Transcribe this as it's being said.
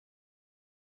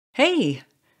Hey!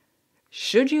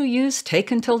 Should you use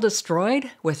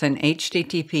takeUntilDestroyed with an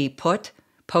HTTP put,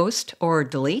 post, or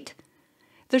delete?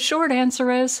 The short answer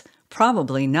is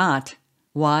probably not.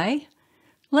 Why?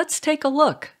 Let's take a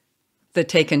look. The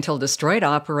takeUntilDestroyed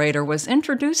operator was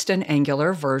introduced in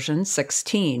Angular version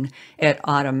 16. It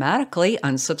automatically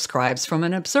unsubscribes from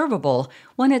an observable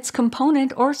when its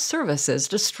component or service is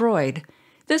destroyed.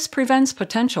 This prevents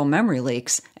potential memory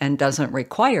leaks and doesn't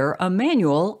require a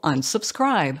manual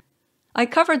unsubscribe. I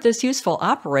covered this useful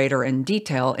operator in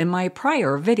detail in my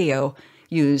prior video.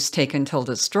 Use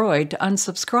takeUntilDestroyed to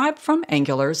unsubscribe from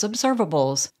Angular's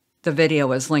observables. The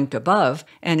video is linked above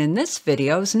and in this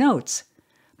video's notes.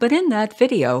 But in that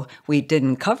video, we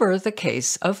didn't cover the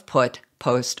case of put,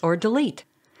 post, or delete.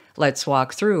 Let's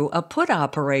walk through a put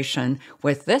operation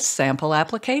with this sample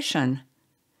application.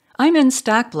 I'm in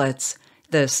StackBlitz.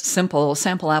 This simple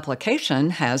sample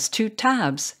application has two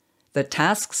tabs. The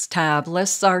Tasks tab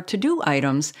lists our to-do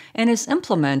items and is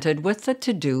implemented with the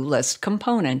To-Do List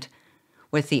component.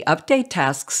 With the Update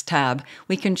Tasks tab,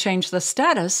 we can change the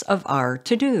status of our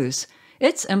to-dos.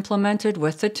 It's implemented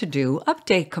with the To-Do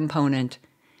Update component.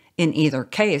 In either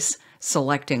case,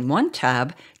 selecting one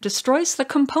tab destroys the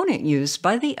component used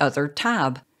by the other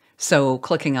tab. So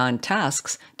clicking on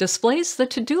Tasks displays the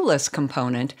To-Do List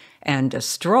component and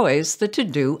destroys the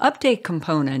To-Do Update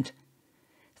component.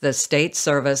 The state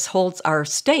service holds our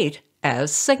state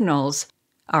as signals.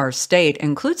 Our state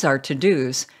includes our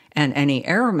to-dos and any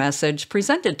error message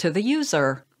presented to the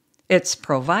user. It's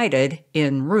provided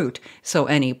in root, so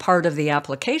any part of the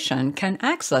application can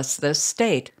access this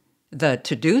state. The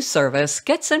to-do service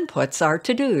gets and puts our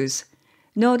to-dos.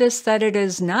 Notice that it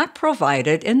is not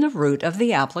provided in the root of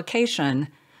the application.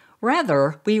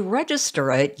 Rather, we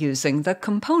register it using the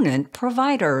component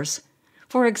providers.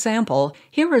 For example,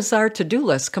 here is our to-do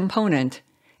list component,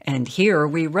 and here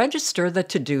we register the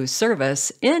to-do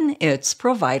service in its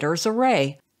providers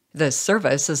array. This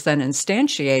service is then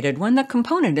instantiated when the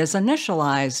component is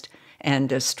initialized, and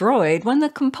destroyed when the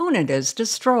component is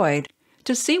destroyed.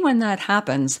 To see when that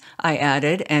happens, I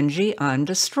added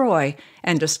ng-conf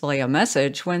and display a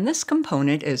message when this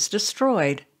component is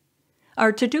destroyed.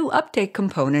 Our to-do update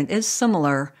component is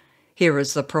similar. Here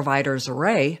is the providers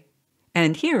array,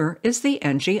 and here is the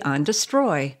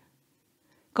ng-conf.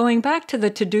 Going back to the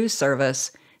to-do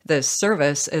service, this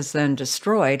service is then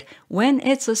destroyed when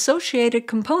its associated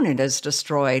component is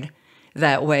destroyed.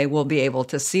 That way we'll be able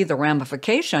to see the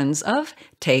ramifications of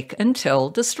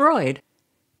takeUntilDestroyed.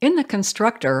 In the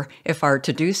constructor, if our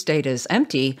to-do state is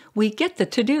empty, we get the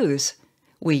to-dos.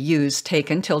 We use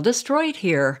takeUntilDestroyed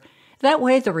here. That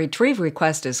way the retrieve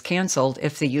request is canceled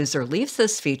if the user leaves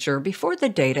this feature before the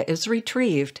data is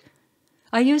retrieved.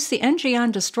 I use the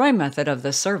ng-conf method of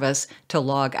the service to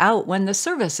log out when the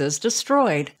service is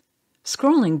destroyed.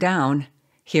 Scrolling down,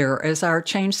 here is our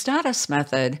change status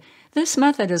method. This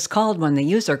method is called when the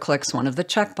user clicks one of the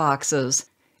checkboxes.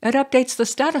 It updates the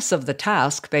status of the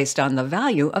task based on the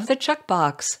value of the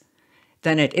checkbox.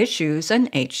 Then it issues an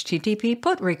HTTP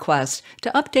put request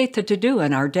to update the to-do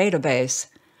in our database.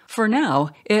 For now,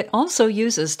 it also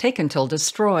uses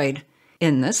takeUntilDestroyed.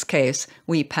 In this case,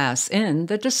 we pass in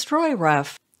the destroy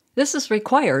ref. This is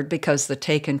required because the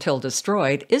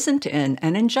takeUntilDestroyed isn't in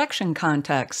an injection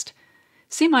context.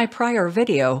 See my prior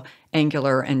video,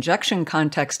 Angular Injection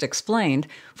Context Explained,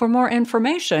 for more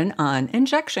information on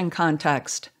injection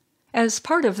context. As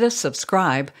part of this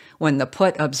subscribe, when the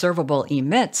put observable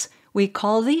emits, we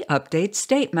call the update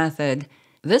state method.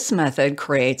 This method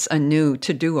creates a new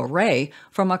to-do array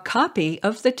from a copy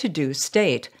of the to-do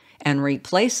state and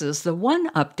replaces the one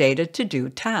updated to-do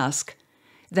task.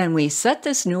 Then we set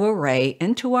this new array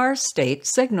into our state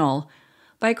signal.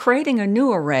 By creating a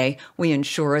new array, we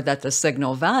ensure that the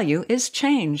signal value is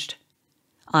changed.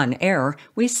 On error,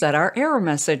 we set our error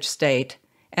message state,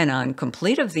 and on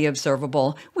complete of the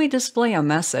observable, we display a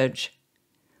message.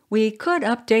 We could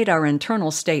update our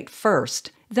internal state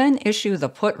first, then issue the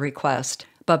put request.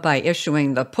 But by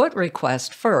issuing the put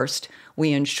request first,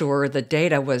 we ensure the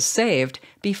data was saved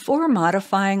before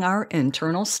modifying our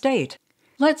internal state.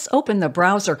 Let's open the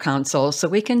browser console so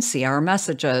we can see our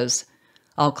messages.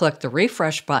 I'll click the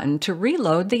refresh button to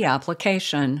reload the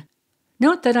application.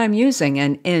 Note that I'm using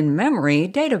an in-memory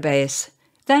database.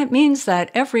 That means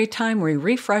that every time we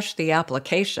refresh the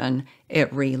application,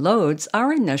 it reloads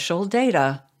our initial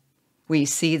data. We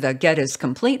see the Get is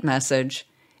complete message.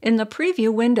 In the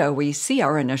preview window, we see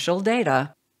our initial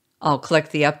data. I'll click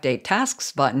the Update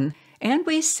Tasks button, and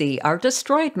we see our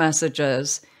destroyed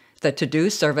messages. The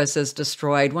to-do service is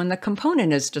destroyed when the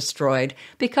component is destroyed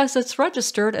because it's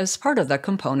registered as part of the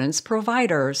component's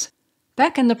providers.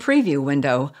 Back in the preview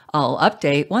window, I'll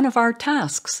update one of our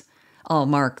tasks. I'll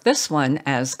mark this one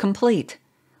as complete.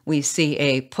 We see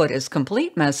a Put is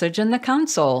complete message in the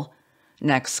console.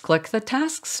 Next, click the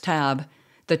Tasks tab.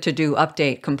 The To-Do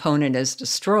Update component is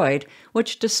destroyed,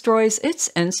 which destroys its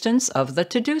instance of the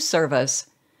To-Do service.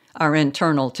 Our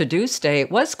internal to-do state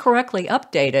was correctly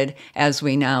updated, as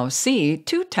we now see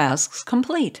 2 tasks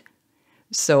complete.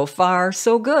 So far,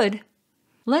 so good.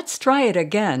 Let's try it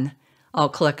again. I'll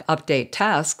click Update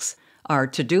Tasks. Our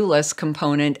to-do list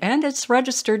component and its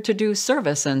registered to-do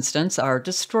service instance are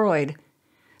destroyed.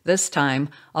 This time,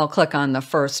 I'll click on the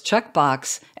first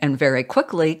checkbox and very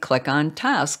quickly click on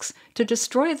Tasks to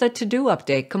destroy the To-Do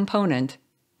Update component.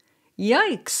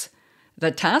 Yikes!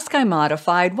 The task I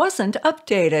modified wasn't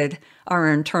updated. Our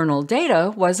internal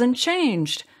data wasn't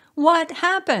changed. What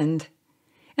happened?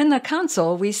 In the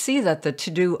console, we see that the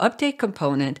To-Do Update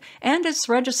component and its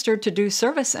registered To-Do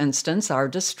service instance are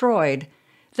destroyed.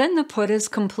 Then the put is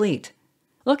complete.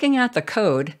 Looking at the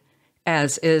code,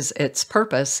 as is its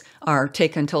purpose, our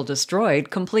takeUntilDestroyed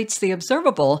completes the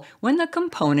observable when the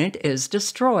component is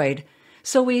destroyed.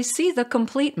 So we see the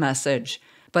complete message,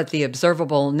 but the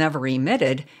observable never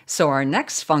emitted, so our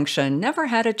next function never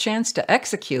had a chance to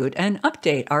execute and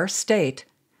update our state.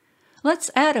 Let's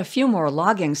add a few more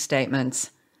logging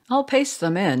statements. I'll paste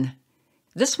them in.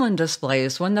 This one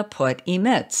displays when the put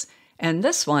emits, and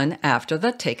this one after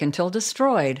the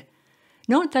takeUntilDestroyed.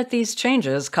 Note that these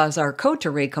changes cause our code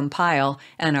to recompile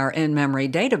and our in-memory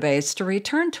database to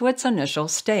return to its initial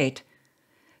state.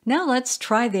 Now let's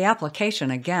try the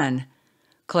application again.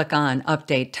 Click on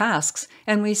Update Tasks,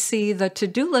 and we see the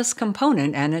to-do list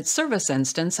component and its service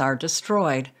instance are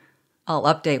destroyed. I'll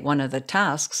update one of the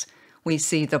tasks. We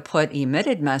see the put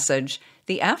emitted message,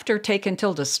 the after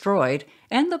takeUntilDestroyed,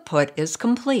 and the put is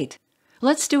complete.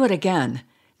 Let's do it again.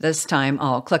 This time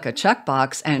I'll click a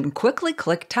checkbox and quickly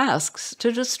click Tasks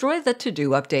to destroy the To-Do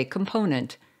Update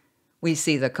component. We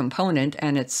see the component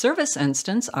and its service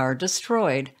instance are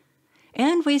destroyed.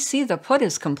 And we see the Put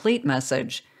is complete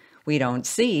message. We don't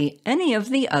see any of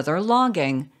the other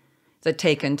logging. The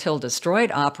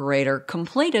takeUntilDestroyed operator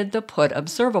completed the put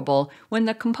observable when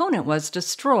the component was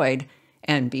destroyed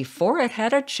and before it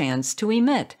had a chance to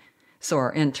emit, so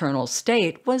our internal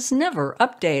state was never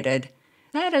updated.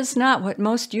 That is not what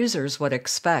most users would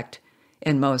expect.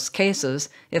 In most cases,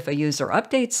 if a user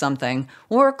updates something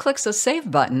or clicks a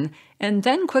Save button and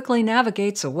then quickly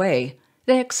navigates away,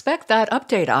 they expect that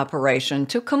update operation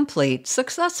to complete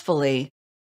successfully.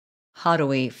 How do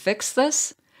we fix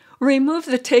this? Remove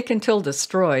the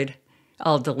takeUntilDestroyed.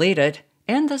 I'll delete it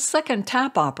and the second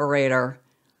tap operator.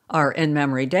 Our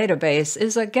in-memory database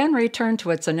is again returned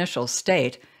to its initial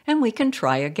state, and we can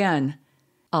try again.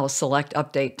 I'll select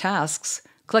Update Tasks,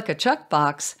 click a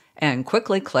checkbox, and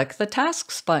quickly click the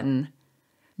Tasks button.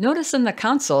 Notice in the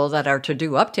console that our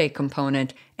To-Do Update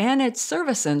component and its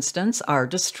service instance are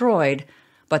destroyed,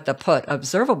 but the put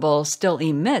observable still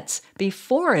emits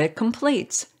before it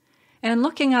completes. And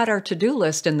looking at our to-do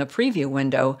list in the preview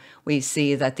window, we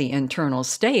see that the internal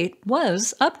state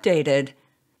was updated.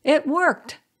 It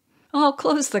worked! I'll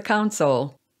close the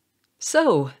console.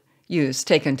 So, use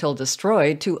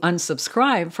takeUntilDestroyed to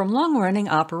unsubscribe from long-running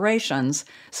operations,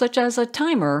 such as a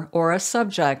timer or a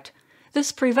subject.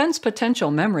 This prevents potential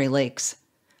memory leaks.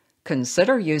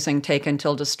 Consider using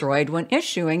takeUntilDestroyed when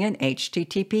issuing an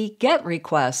HTTP GET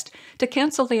request to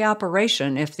cancel the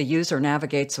operation if the user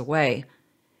navigates away.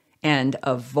 And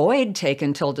avoid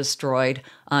takeUntilDestroyed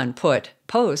on put,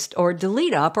 post, or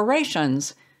delete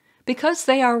operations. Because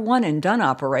they are one-and-done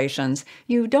operations,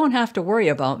 you don't have to worry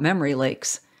about memory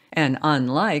leaks. And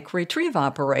unlike retrieve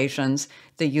operations,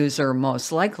 the user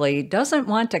most likely doesn't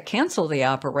want to cancel the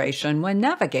operation when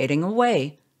navigating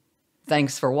away.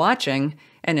 Thanks for watching,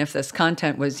 and if this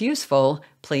content was useful,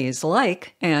 please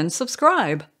like and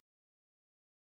subscribe.